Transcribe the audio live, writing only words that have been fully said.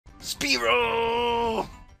Spyro!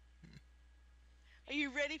 Are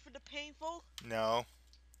you ready for the painful? No.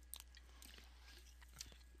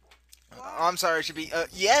 Why? I'm sorry, it should be,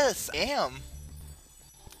 yes, I am.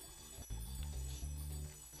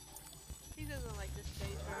 He doesn't like this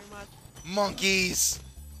stage very much. Monkeys!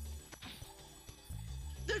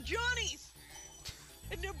 They're Johnnies!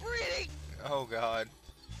 And they're breeding! Oh god.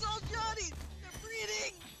 It's all Johnnies! They're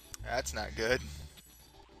breeding! That's not good.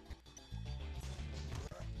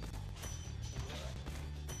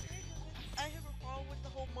 I have a problem with the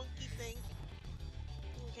whole monkey thing.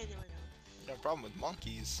 Okay, there we go. You have a problem with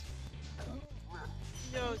monkeys.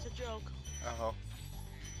 No, it's a joke. Oh.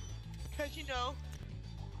 Cause you know,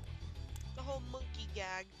 the whole monkey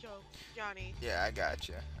gag joke, Johnny. Yeah, I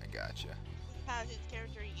gotcha. I gotcha. How his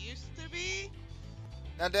character used to be.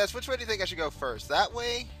 Now, Des, which way do you think I should go first? That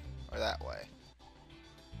way or that way?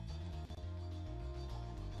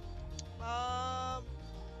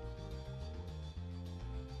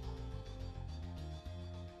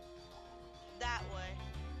 That way.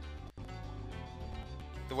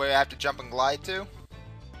 The way I have to jump and glide to?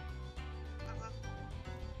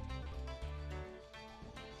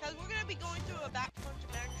 Cause we're gonna be going through a bunch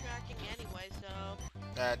of backtracking anyway, so.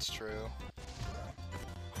 That's true.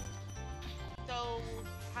 So,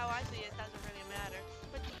 how I see it doesn't really matter.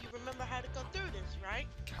 But do you remember how to go through this, right?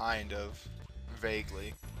 Kind of.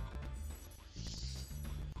 Vaguely.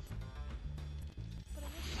 But it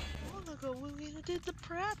was so long ago when we did the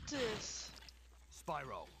practice.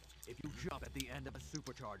 Spyro, if you jump at the end of a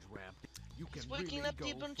supercharge ramp, you can Waking really up go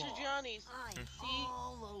the bunch far. of Johnnies. I'm See?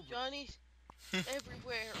 all over. Johnnies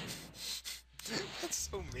everywhere. That's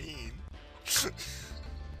so mean.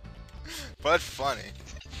 But funny.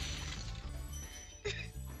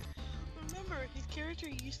 Remember, his character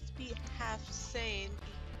used to be half sane,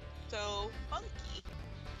 so funky.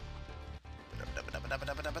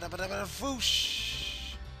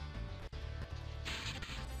 Whoosh!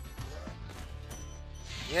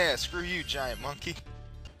 Yeah, screw you, giant monkey.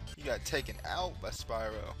 You got taken out by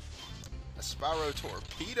Spyro. A Spyro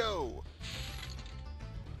torpedo.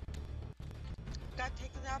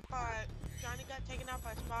 Johnny got taken out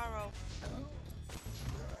by Spyro.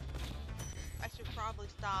 I should probably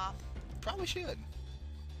stop. Probably should.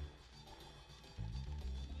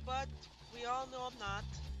 But we all know I'm not.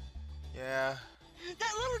 Yeah.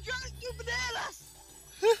 That little Johnny threw bananas!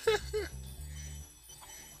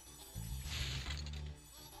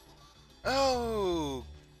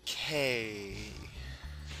 Okay.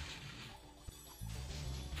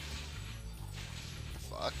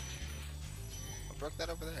 Fuck. What broke that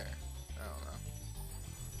over there? I don't know.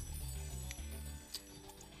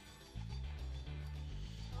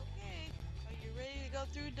 Okay, are you ready to go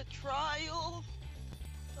through the trial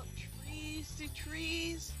of trees to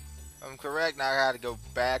trees? If I'm correct, now I gotta go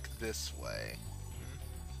back this way.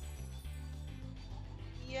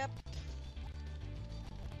 Yep.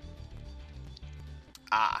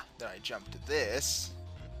 Ah, then I jump to this.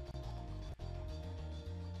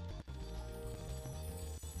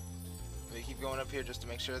 We keep going up here just to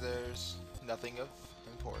make sure there's nothing of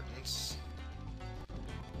importance.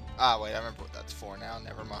 Ah, wait, I remember what that's for now.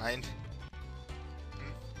 Never mind.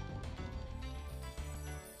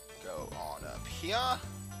 Go on up here.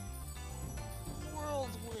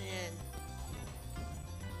 Whirlwind.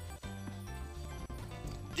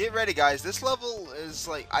 Get ready, guys. This level is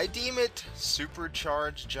like, I deem it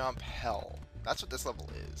supercharged jump hell. That's what this level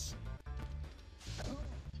is.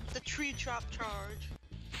 The tree chop charge.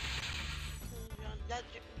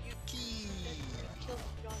 You killed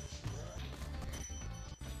John.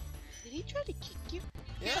 Did he try to kick you?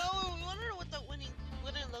 Yeah. No, we wonder what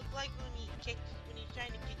it looked like when he's trying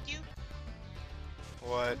to kick you.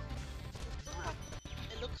 What?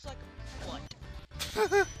 It looks like what?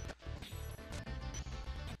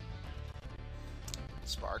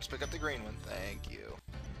 Sparks, pick up the green one. Thank you.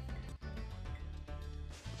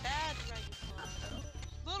 Bad dragonfly.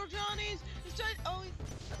 Little Johnny's. He's trying. Oh,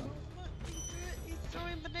 he's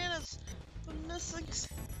throwing bananas. I'm missing.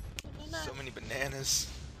 So many bananas.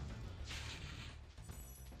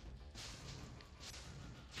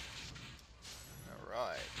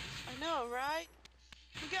 Alright. I know, right?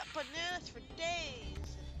 We got bananas for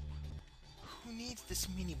days. Who needs this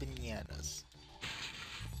many bananas?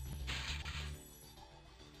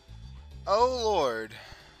 Oh lord.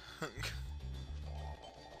 Oh,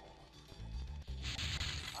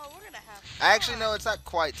 we're gonna have fun. Actually, no, it's not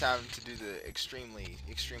quite time to do the extremely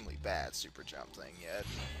bad super jump thing yet.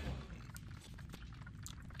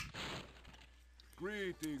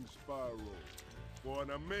 Greetings, Spyro. For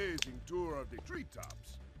an amazing tour of the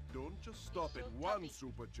treetops. Don't just stop at one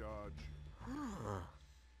supercharge.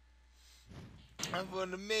 Have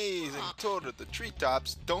an amazing tour of the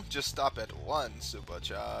treetops. Don't just stop at one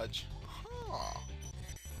supercharge. Huh.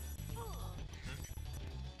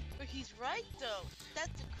 But he's right though.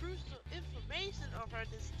 That's the crucial information over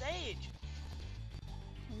this stage.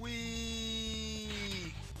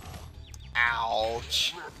 Wee.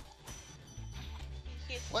 Ouch.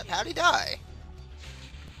 He hits What? you. How'd he die?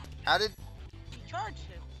 How did... You charged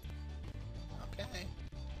him. Okay.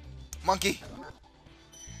 Monkey.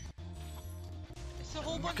 It's a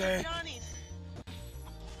whole bunch Okay. of Johnnies.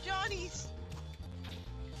 Johnnies!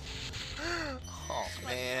 Oh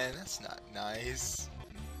man, that's not nice.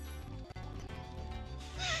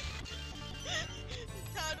 The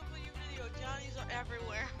title of your video, Johnnies are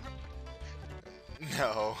everywhere.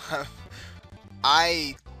 No.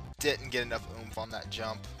 I didn't get enough oomph on that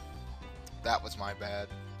jump. That was my bad.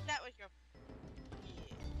 That was your...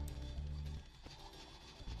 Yeah.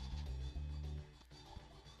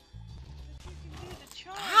 But you can do the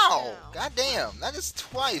charge Ow! now. God damn, that is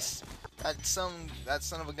twice that son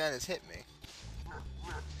of a gun has hit me.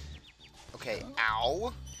 Okay,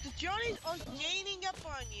 ow. The Johnnies are gaining up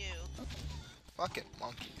on you. Fucking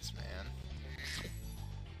monkeys, man.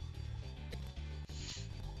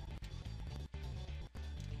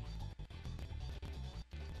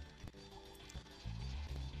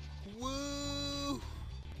 Woo!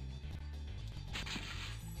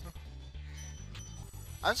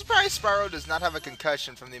 I'm surprised Spyro does not have a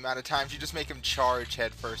concussion from the amount of times you just make him charge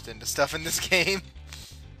headfirst into stuff in this game.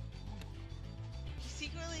 He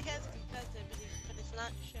secretly has concussion, but it's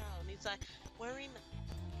not shown. He's like wearing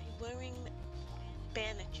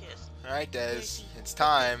bandages. Alright, Des, it's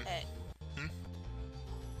time. Hmm?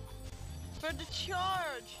 For the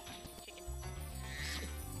charge! Chicken.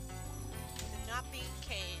 They're not being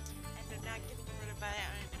caged, and they're not getting murdered by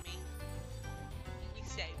our enemy. We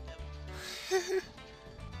saved them.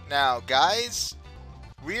 Now, guys,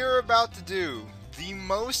 we are about to do the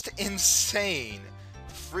most insane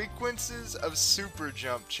frequencies of super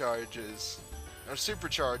jump charges, or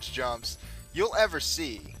supercharge jumps, you'll ever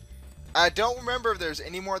see. I don't remember if there's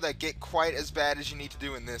any more that get quite as bad as you need to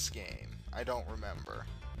do in this game. I don't remember.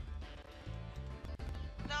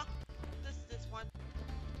 No, this one.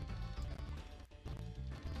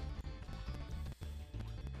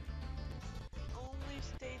 The only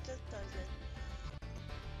stage that does it.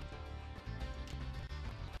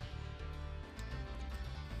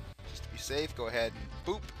 Just to be safe, go ahead and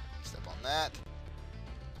boop, step on that.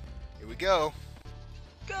 Here we go.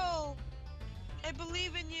 Go! I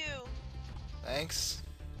believe in you! Thanks.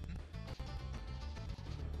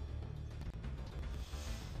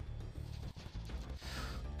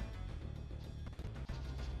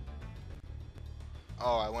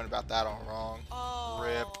 Oh, I went about that all wrong. Oh.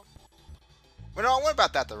 Rip. Well, no, I went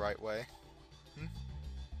about that the right way.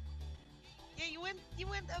 Yeah, you went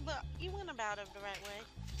about it the right way.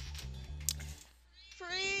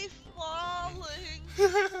 Free falling!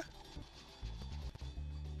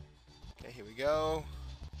 Okay, here we go.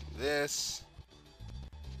 Do this.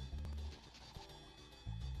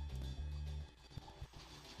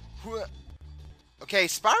 Okay,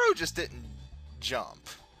 Spyro just didn't jump.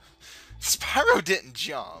 Spyro didn't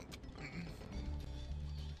jump.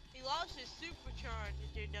 He lost his supercharge,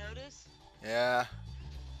 did you notice? Yeah.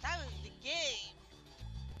 That was the game.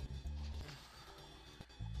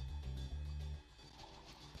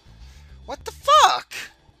 What the fuck?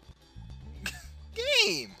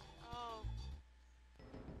 Game. Oh.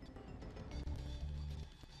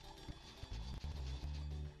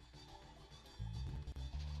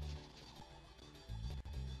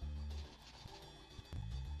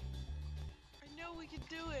 I know we can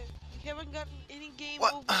do it. We haven't gotten any game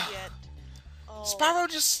What? over yet. Oh. Spyro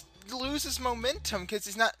just loses momentum because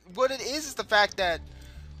he's not. What it is the fact that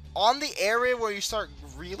on the area where you start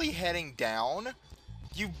really heading down,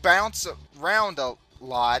 you bounce around a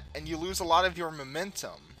lot and you lose a lot of your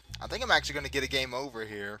momentum. I think I'm actually going to get a game over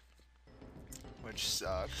here, which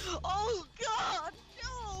sucks. Oh God!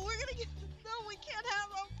 No, we're gonna get. No, we can't have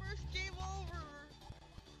our first game over.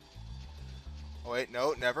 Oh, wait,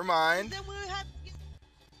 no, never mind. Then we have to get.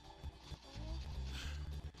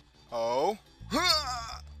 Oh.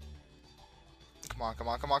 Come on, come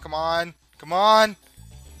on, come on, come on. Come on.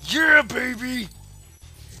 Yeah, baby.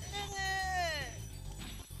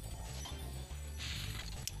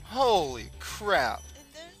 Holy crap. And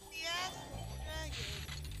there's the acid dragon.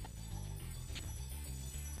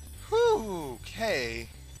 Whew, okay.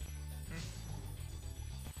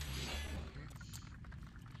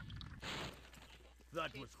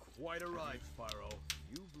 That was quite a ride, Spyro.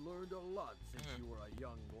 You've learned a lot since you were a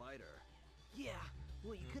young glider. Yeah,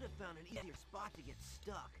 well, you could have found an easier spot to get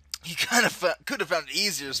stuck. He kind of could have found an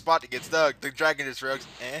easier spot to get stuck. The dragon just rugs.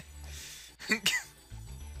 Eh. It's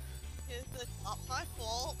not my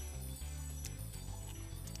fault.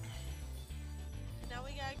 Now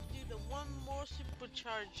we gotta do the one more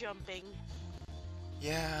supercharged jumping.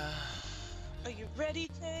 Yeah. Are you ready,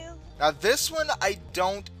 Tail? Now this one I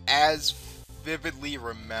don't as vividly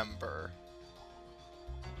remember.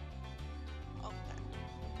 Okay.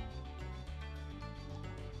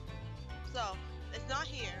 So, it's not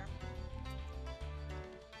here.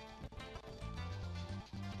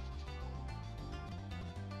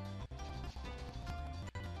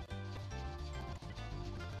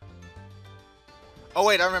 Oh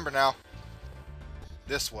wait, I remember now.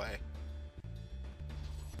 This way.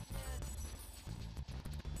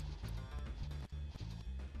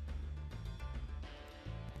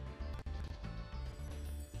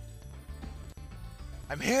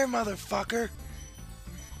 I'm here, motherfucker!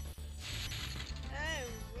 Hey,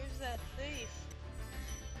 where's that thief?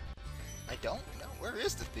 I don't know. Where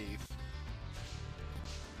is the thief?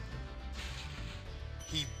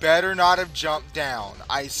 He better not have jumped down.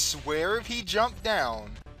 I swear if he jumped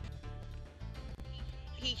down...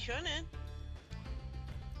 He shouldn't.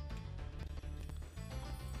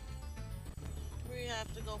 We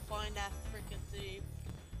have to go find that freaking thief.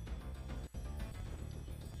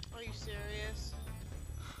 Are you serious?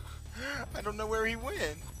 I don't know where he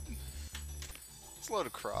went. Slow to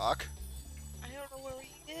croc. I don't know where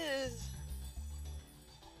he is.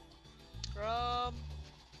 What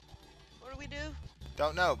do we do?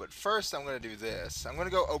 Don't know, but first I'm going to do this. I'm going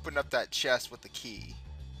to go open up that chest with the key.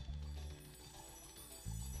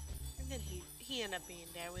 And then he ended up being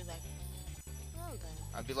there. We're like, oh then.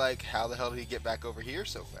 I'd be like, how the hell did he get back over here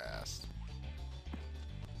so fast?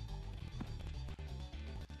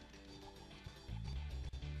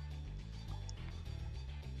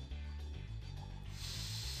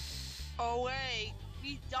 Oh wait,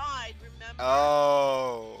 he died, remember?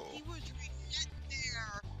 Oh. He was right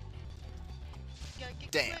there. Gotta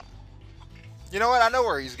get Damn. quick. You know what? I know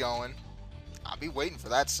where he's going. I'll be waiting for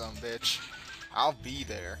that sumbitch. I'll be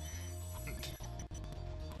there.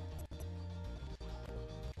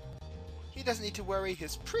 He doesn't need to worry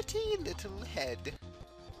his pretty little head.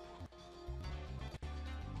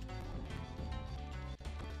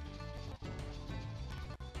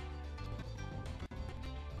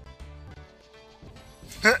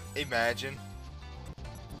 Imagine.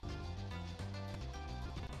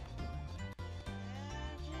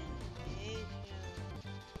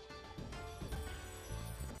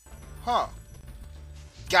 Huh.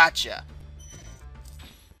 Gotcha.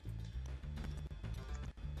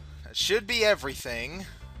 That should be everything.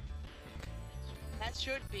 That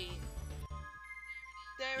should be.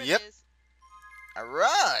 There Yep. it is.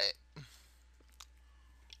 Alright.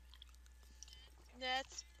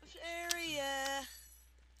 That's area.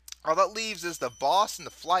 All that leaves is the boss and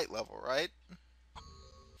the flight level, right?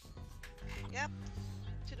 Yep.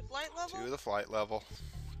 To the flight level? To the flight level.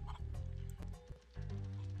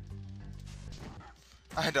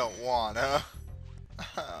 I don't wanna.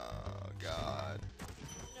 Oh, God.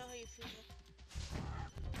 You know how you feel.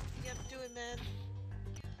 You gotta do it, man.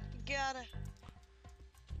 You gotta.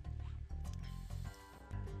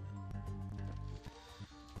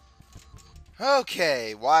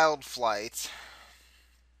 Okay, wild flight.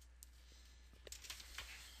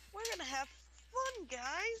 We're gonna have fun,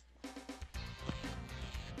 guys.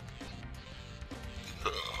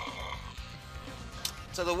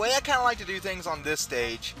 So the way I kind of like to do things on this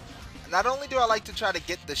stage, not only do I like to try to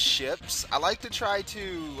get the ships, I like to try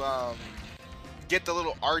to get the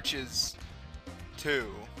little arches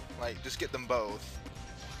too. Like, just get them both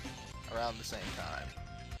around the same time.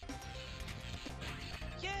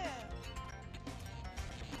 Yeah.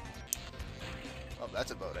 Oh,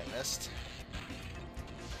 that's a boat I missed.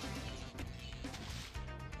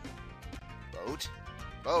 Boat?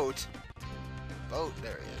 Boat? Boat,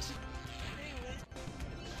 there he is. Anyway.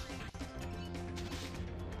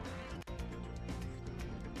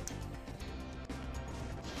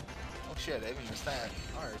 Oh shit, I even missed that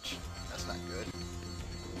arch. That's not good.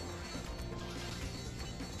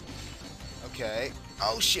 Okay.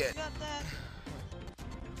 Oh shit. You got that?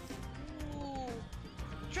 Ooh.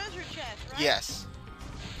 Treasure chest, right? Yes.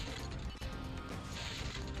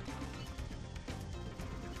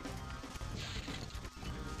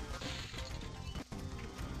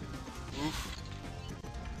 Oof.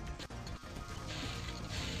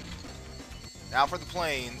 Now for the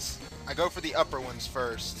planes. I go for the upper ones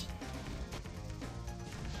first.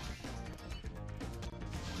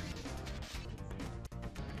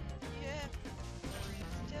 Yeah.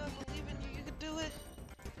 Still believe in you. You can do it.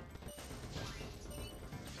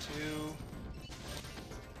 2,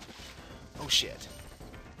 shit.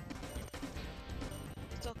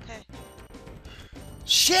 It's okay.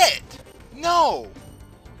 Shit! No!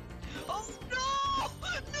 Oh no!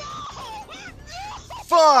 No! No!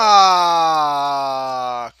 Fuck!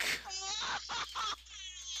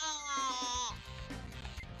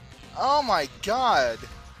 Oh my god!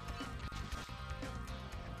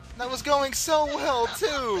 That was going so well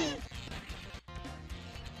too!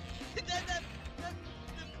 The player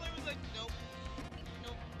was like, nope.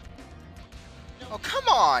 Nope. Nope. Oh, come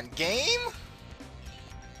on, game!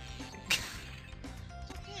 It's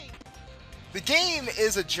okay. The game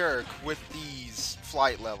is a jerk with these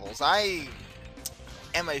flight levels. I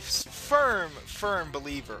am a firm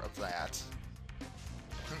believer of that.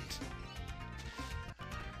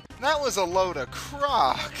 That was a load of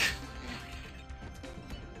crock.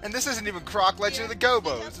 And this isn't even Croc Legend of the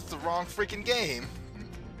Gobos. It's the wrong freaking game.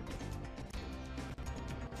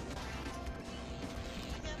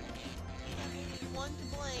 One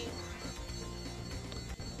to blame.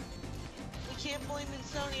 We can't blame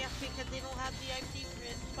Insomniac because they don't have the IP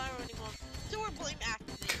for Spyro anymore. So we're blaming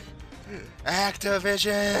Activision.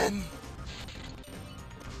 Activision!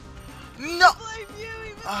 No! Blame you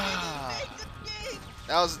even though Ah. you make the game.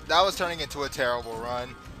 That was turning into a terrible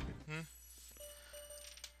run.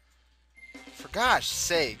 For gosh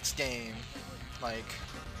sakes, game. Like,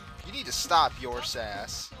 you need to stop your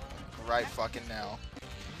sass right fucking now.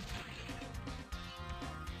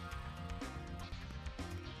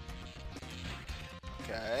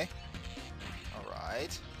 Okay.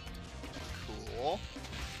 Alright. Cool.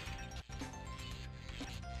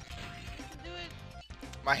 Do it.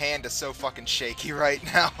 My hand is so fucking shaky right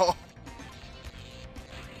now.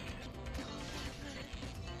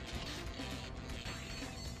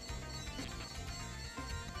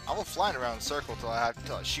 I will flying around in a circle till I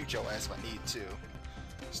shoot your ass if I need to.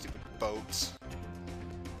 Stupid boats.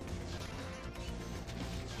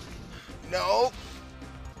 No!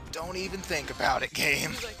 Don't even think about it,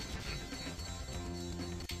 game. He's like,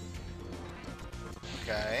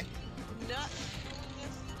 Okay. not doing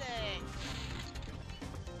this today.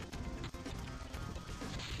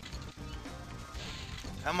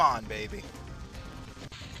 Come on, baby.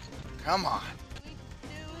 Come on. We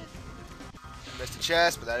do it. Missed a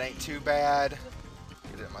chest, but that ain't too bad.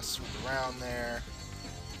 Get it my swoop around there.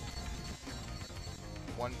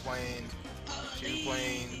 One plane, two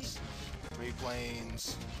planes, three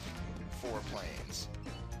planes, four planes.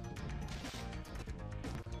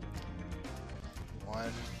 1,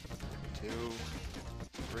 2,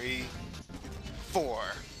 3, 4.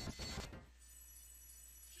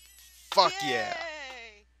 Fuck yeah.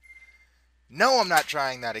 Yay! No, I'm not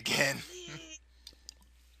trying that again.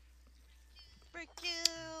 Frick you!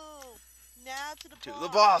 Now to the To boss. the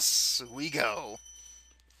boss we go.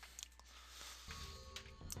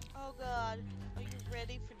 Oh god, are you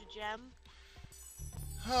ready for the gem?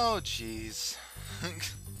 Oh jeez.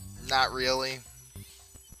 Not really.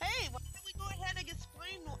 Hey, why don't we go ahead and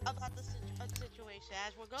explain about the situation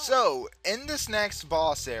as we're going? So, in this next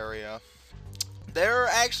boss area, there are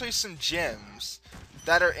actually some gems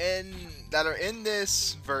that are in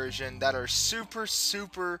this version that are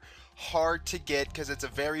super hard to get because it's a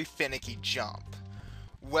very finicky jump.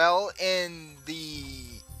 Well, in the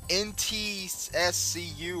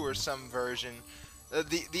NTSCU or some version,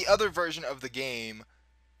 the other version of the game,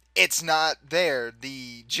 it's not there.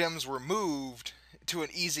 The gems were moved to an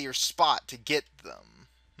easier spot to get them.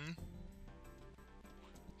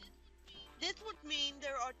 This would mean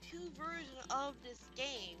there are two versions of this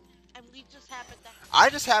game, and we just happen to. I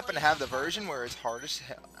just happen to have the version where it's hard as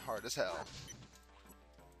hell.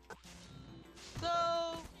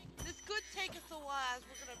 So this could take us a while as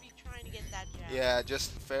we're gonna be trying to get that gem. Yeah,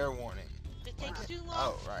 just fair warning. If it takes too long,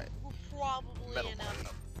 Oh, right. we'll probably Metal end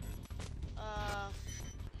up.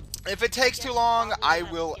 If it takes too long, I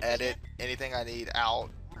will edit anything I need out.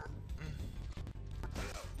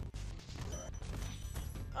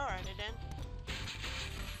 Alrighty then.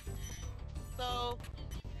 So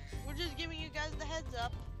we're just giving you guys the heads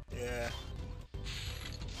up. Yeah.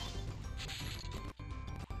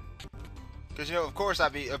 Because, you know, of course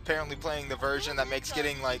I'd be apparently playing the version that makes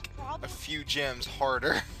getting, like, a few gems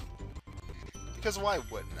harder. Because why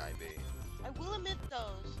wouldn't I be? I will admit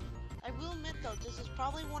those. This is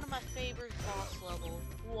probably one of my favorite boss levels.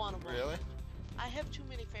 One of them. Really? I have too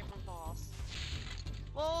many favorite boss.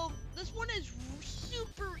 Well, this one is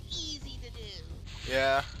super easy to do.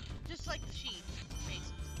 Yeah. Just like the sheep,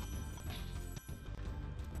 basically.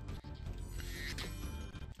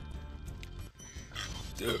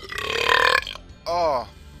 Oh.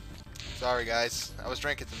 Sorry, guys. I was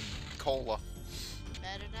drinking some cola.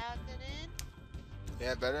 Better out than in.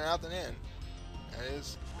 Yeah, better out than in. That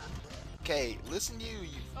is. Okay, listen you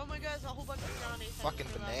Oh my god, there's a whole bunch of Johnnies. fucking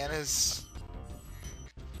bananas.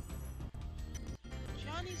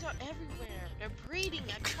 Johnnies are everywhere. They're breeding,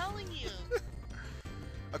 I'm telling you.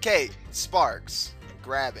 Okay, Sparks.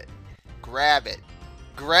 Grab it. Grab it.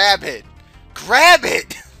 Grab it. Grab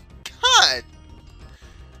it! God!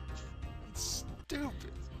 It's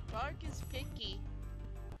stupid. Spark is picky.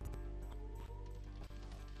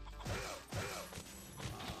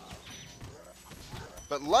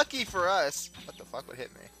 But lucky for us... What the fuck? What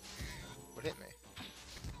hit me? What hit me?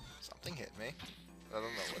 Something hit me. I don't know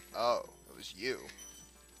what... Oh, it was you.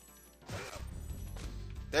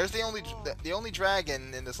 There's the only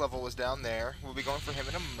dragon in this level was down there. We'll be going for him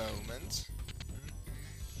in a moment.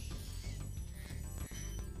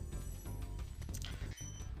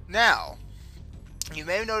 Now, you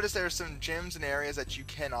may have noticed there are some gyms and areas that you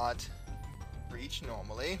cannot reach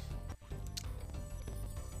normally.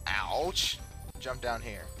 Ouch! Jump down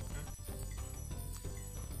here.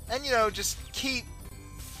 And you know, just keep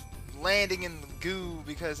landing in the goo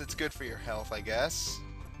because it's good for your health, I guess.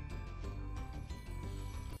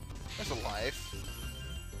 There's a life.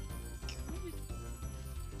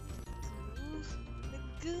 The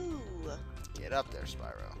goo. Get up there,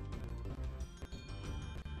 Spyro.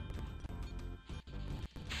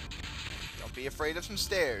 Don't be afraid of some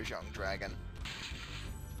stairs, young dragon.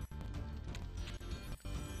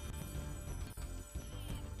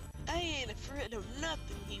 I ain't afraid of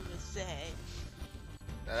nothing, he would say.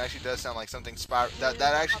 That actually does sound like something Spyro... That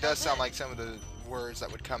actually does sound like some of the words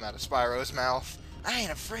that would come out of Spyro's mouth. I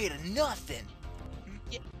ain't afraid of nothing.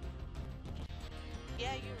 Yeah,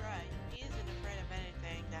 you're right. He isn't afraid of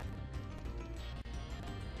anything. That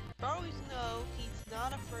always know he's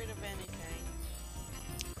not afraid of anything.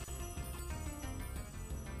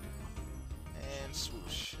 And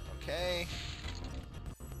swoosh. Okay.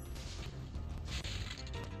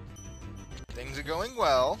 Things are going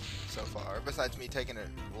well so far, besides me taking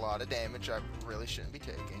a lot of damage I really shouldn't be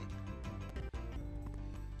taking.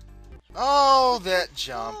 Oh, that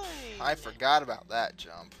jump. I forgot about that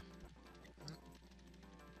jump.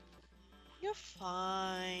 You're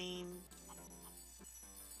fine.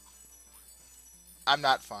 I'm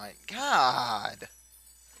not fine. God.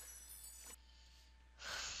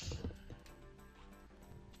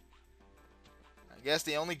 I guess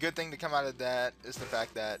the only good thing to come out of that is the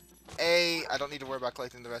fact that A, I don't need to worry about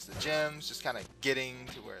collecting the rest of the gems, just kind of getting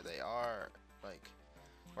to where they are, like,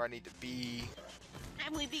 where I need to be.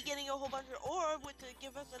 And we'd be getting a whole bunch of orb, which would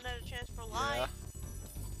give us another chance for life. Yeah.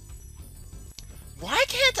 Why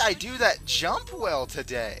can't I do that jump well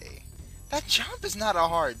today? That jump is not a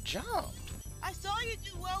hard jump. I saw you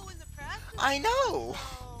do well in the practice. I know.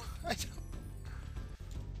 So... I don't...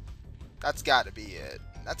 That's got to be it.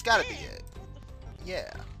 That's got to be it.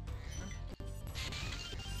 Yeah.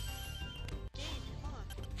 Game, come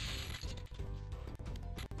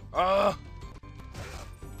on.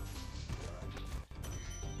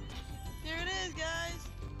 There it is, guys.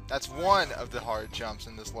 That's one of the hard jumps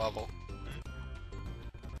in this level.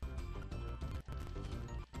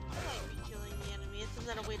 I like killing the enemy. It's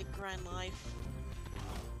another way to grind life.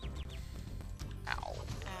 Ow.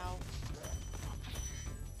 Ow.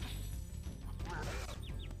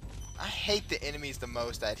 I hate the enemies the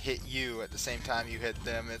most that hit you at the same time you hit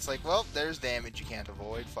them. It's like, well, there's damage you can't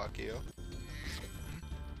avoid. Fuck you.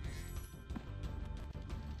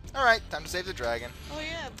 Alright, time to save the dragon. Oh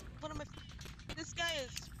yeah, what am I... This guy is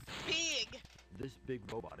big. This big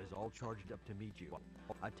robot is all charged up to meet you.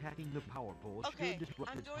 Attacking the power pole Okay, should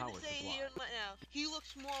disrupt I'm its going power to say supply. here now, he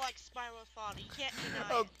looks more like Spyro's father. You can't deny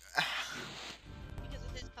Oh. it because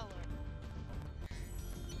of his color.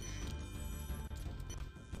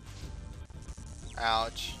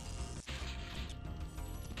 Ouch.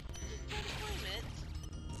 Just try to claim it.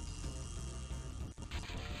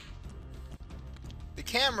 The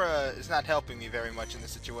camera is not helping me very much in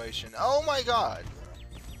this situation. Oh my god.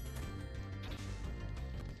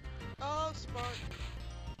 Oh, Spark.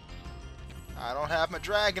 I don't have my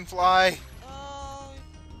dragonfly. Oh.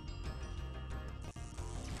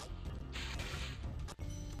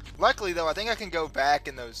 Luckily, though, I think I can go back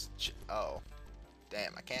in those... Oh.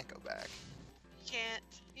 Damn, I can't go back. Can't.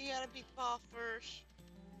 You gotta be fall first.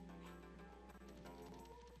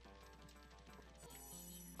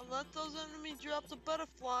 Unless those enemies drop the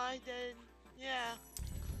butterfly, then yeah.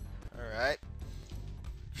 Alright.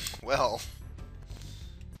 Well,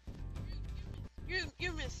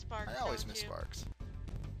 You miss Spark. I always don't miss you? Sparks.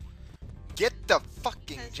 Get the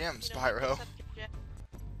fucking Because, gem, you know, Spyro.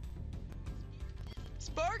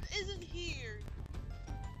 Spark isn't here.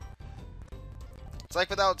 It's like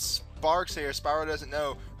without barks here, Spyro doesn't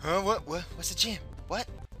know. Huh? What? What's the gym? What?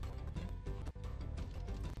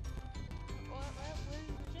 What is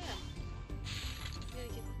the gym? You gotta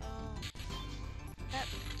get. That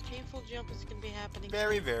painful jump is gonna be happening.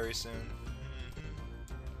 Very, very soon.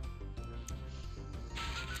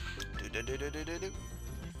 Do.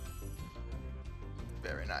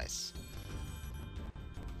 Very nice.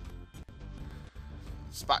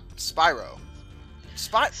 Spyro.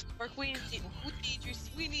 Spark, we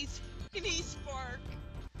need Spark.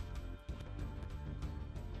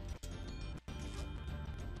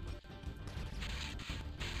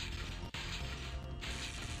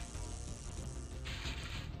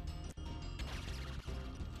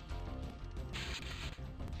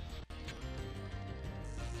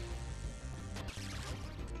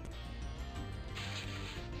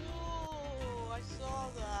 No, I saw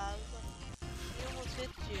that. He almost hit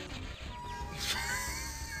you.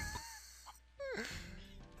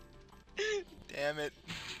 Damn it.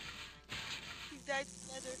 You died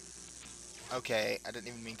together. Okay, I didn't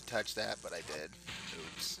even mean to touch that, but I did.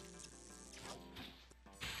 Oops.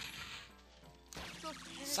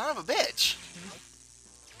 Son of a bitch!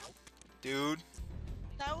 Dude.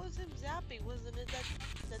 That was him zapping, wasn't it?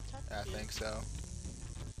 That touched I you. think so.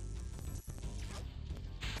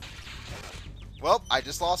 Well, I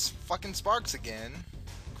just lost fucking Sparks again.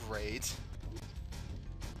 Great.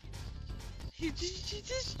 You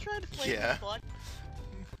just tried to play Yeah. the butt.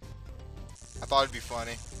 I thought it'd be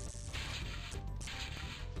funny.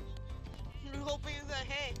 You were hoping that,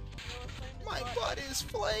 hey, My butt is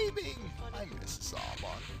flaming! I miss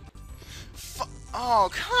Saban. Oh,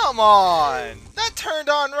 come on! That turned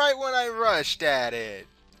on right when I rushed at it.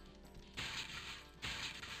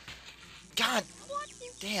 God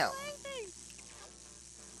damn.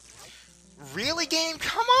 Really, game?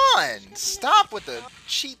 Come on! Stop with the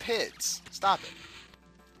cheap hits. Stop it.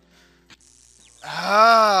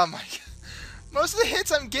 Oh my god. Most of the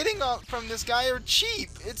hits I'm getting from this guy are cheap.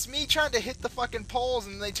 It's me trying to hit the fucking poles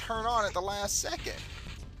and they turn on at the last second.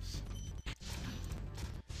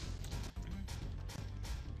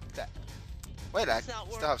 Wait, I still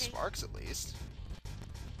have Sparks at least.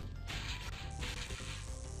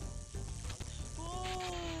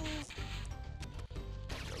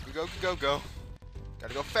 Go.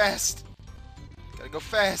 Gotta go fast. Gotta go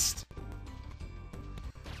fast.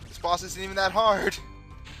 This boss isn't even that hard.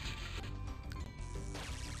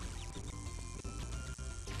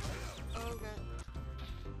 Oh god.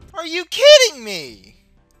 Are you kidding me?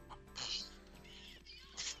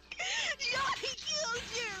 Johnny killed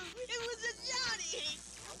you! It was a Johnny!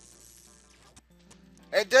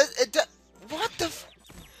 It does, what the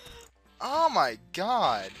oh my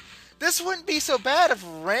god. This wouldn't be so bad if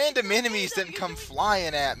random enemies didn't come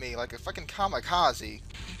flying at me like a fucking kamikaze.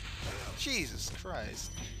 Jesus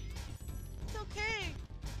Christ. It's okay.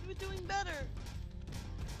 You were doing better.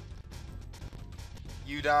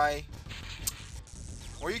 You die.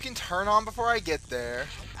 Or you can turn on before I get there.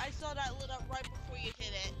 I saw that lit up right before you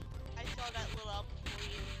hit it. I saw that lit up before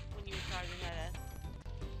you, when you were charging at it.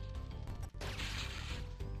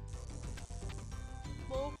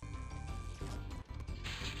 Move.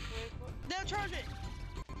 Wait for it. Now charge it!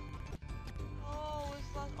 Oh,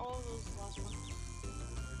 it's last, all those last ones.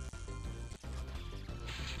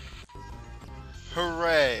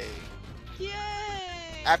 Hooray. Yay!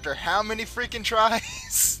 After how many freaking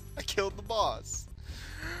tries? I killed the boss.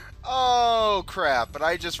 Oh crap, but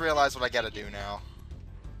I just realized what I gotta do now.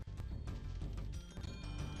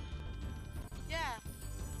 Yeah.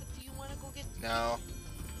 But do you wanna go get the No.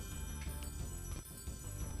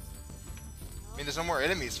 I mean, there's no more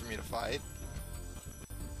enemies for me to fight.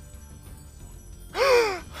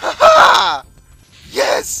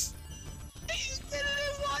 Yes! You did it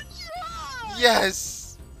in one try!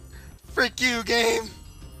 Yes! Frick you, game!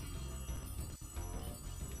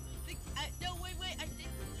 No, wait. I think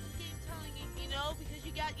this is the game telling you, you know, because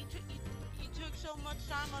you took so much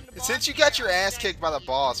time on the boss. Since you got your ass kicked by the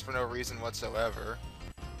boss for no reason whatsoever,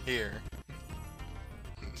 here.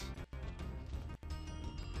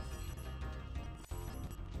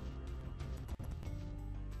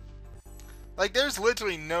 Like, there's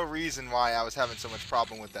literally no reason why I was having so much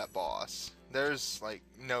problem with that boss. There's, like,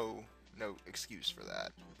 no excuse for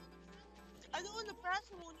that. I know in the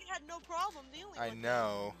past one you had no problem dealing I with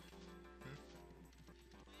know.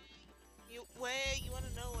 it. You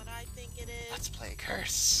wanna know what I think it is? Let's play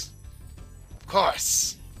Curse. Of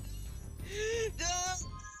course.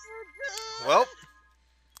 Well,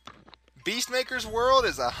 Beastmaker's world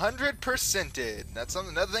is 100%ed. That's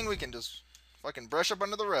another thing we can just fucking brush up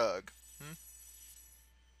under the rug.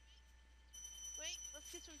 Wait,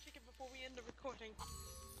 let's get some chicken before we end the recording.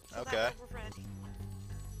 Okay. We're friends.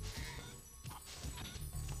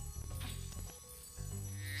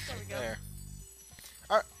 There we go. There.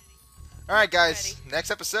 Alright, guys. Ready. Next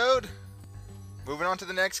episode. Moving on to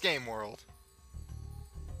the next game world.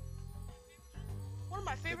 One of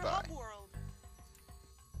my favorite Goodbye. hub worlds.